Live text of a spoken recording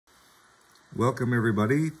Welcome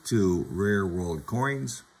everybody to Rare World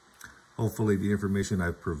Coins. Hopefully the information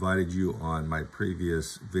I've provided you on my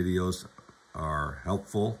previous videos are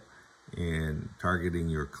helpful in targeting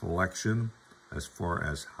your collection as far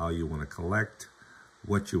as how you want to collect,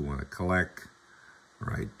 what you want to collect,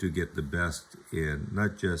 right, to get the best in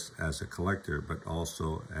not just as a collector but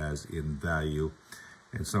also as in value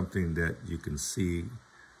and something that you can see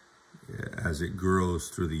as it grows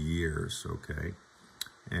through the years, okay?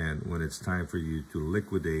 And when it's time for you to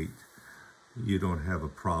liquidate, you don't have a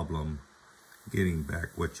problem getting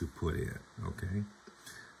back what you put in, okay?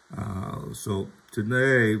 So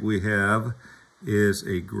today we have is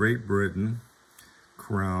a Great Britain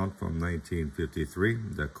crown from 1953,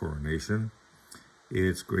 the coronation.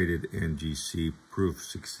 It's graded NGC Proof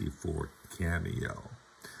 64 Cameo.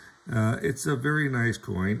 It's a very nice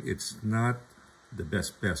coin. It's not the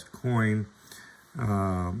best coin.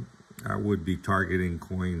 I would be targeting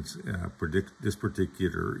coins this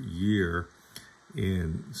particular year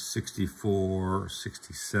in 64,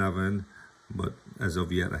 67, but as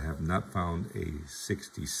of yet I have not found a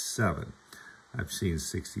 67. I've seen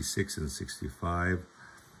 66 and 65,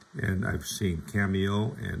 and I've seen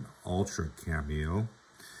Cameo and Ultra Cameo.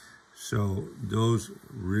 So those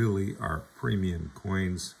really are premium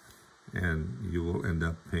coins, and you will end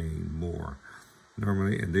up paying more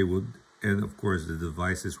normally, and they would. And of course, the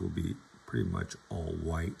devices will be pretty much all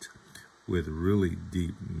white with really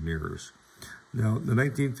deep mirrors. Now, the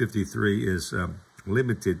 1953 is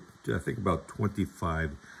limited to, I think, about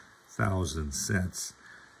 25,000 sets.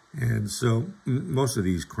 And so most of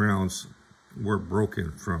these crowns were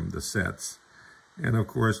broken from the sets. And of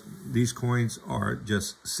course, these coins are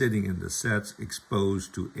just sitting in the sets,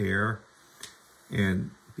 exposed to air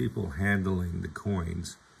and people handling the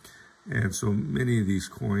coins. And so many of these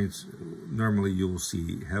coins, normally you'll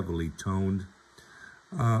see heavily toned,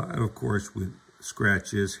 and of course with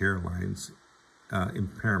scratches, hairlines,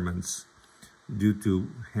 impairments due to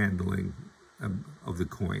handling of the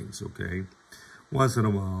coins, okay? Once in a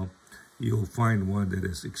while, you'll find one that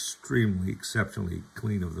is exceptionally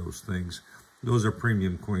clean of those things. Those are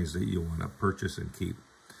premium coins that you want to purchase and keep.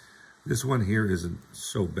 This one here isn't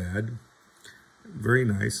so bad. Very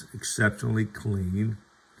nice, exceptionally clean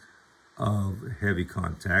of heavy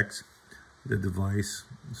contacts. The device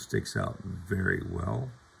sticks out very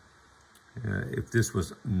well. If this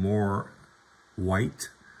was more white,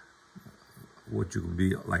 which would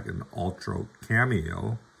be like an Ultra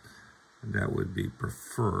Cameo, that would be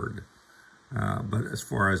preferred. But as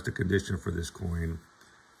far as the condition for this coin,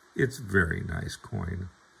 it's very nice coin.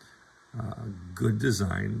 Good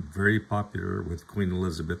design, very popular with Queen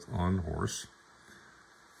Elizabeth on horse.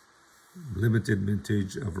 Limited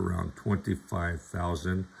mintage of around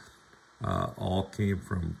 25,000. All came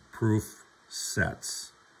from proof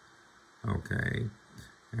sets. Okay.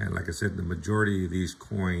 And like I said, the majority of these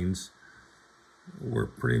coins were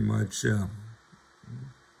pretty much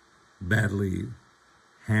badly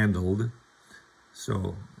handled.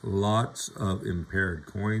 So lots of impaired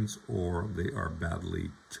coins, or they are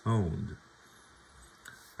badly toned.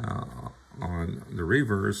 On the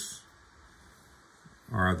reverse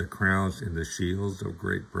are the crowns and the shields of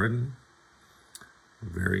Great Britain.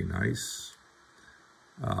 Very nice.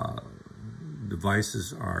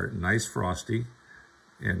 Devices are nice frosty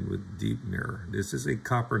and with deep mirror. This is a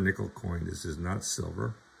copper nickel coin. This is not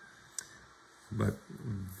silver, but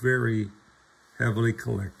very heavily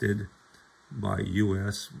collected by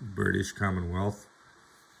US, British Commonwealth,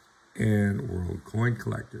 and world coin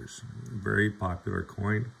collectors. Very popular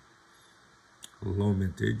coin, low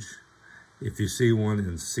mintage. If you see one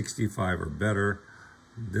in 65 or better,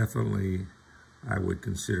 definitely I would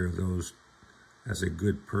consider those as a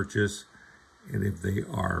good purchase. And if they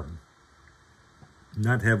are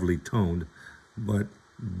not heavily toned, but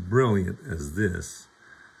brilliant as this,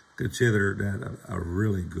 consider that a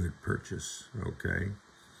really good purchase, okay?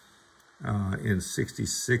 In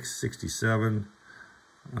 66, 67,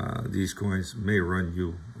 these coins may run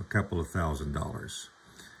you a couple of $1,000s.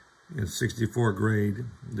 In 64 grade,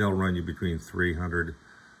 they'll run you between 300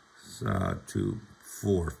 to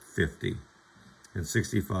 450. In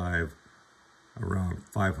 65, around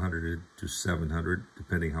 500 to 700,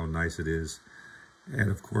 depending how nice it is. And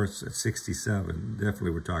of course, at 67,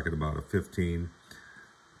 definitely we're talking about a $1,500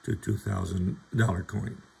 to $2,000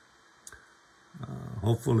 coin.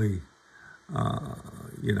 Hopefully,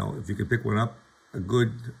 you know, if you can pick one up, a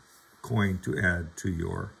good coin to add to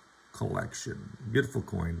your collection. Beautiful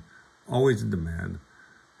coin. Always in demand,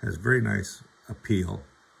 has very nice appeal.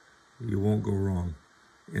 You won't go wrong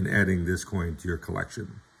in adding this coin to your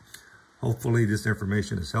collection. Hopefully this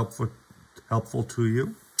information is helpful to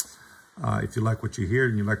you. If you like what you hear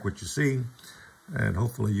and you like what you see, and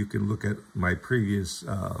hopefully you can look at my previous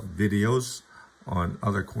videos on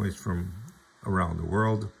other coins from around the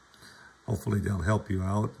world. Hopefully they'll help you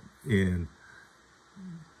out in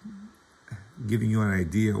giving you an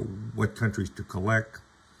idea what countries to collect.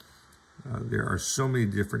 There are so many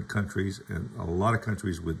different countries, and a lot of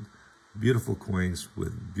countries with beautiful coins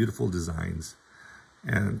with beautiful designs,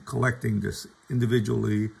 and collecting this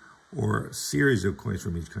individually or a series of coins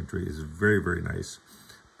from each country is very, very nice.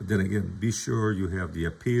 But then again, be sure you have the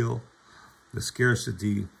appeal, the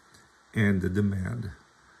scarcity, and the demand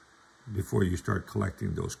before you start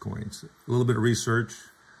collecting those coins. A little bit of research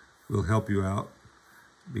will help you out,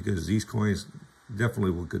 because these coins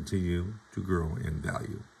definitely will continue to grow in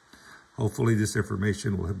value. Hopefully this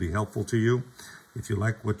information will be helpful to you. If you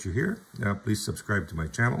like what you hear, please subscribe to my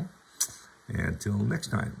channel. Until next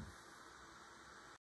time.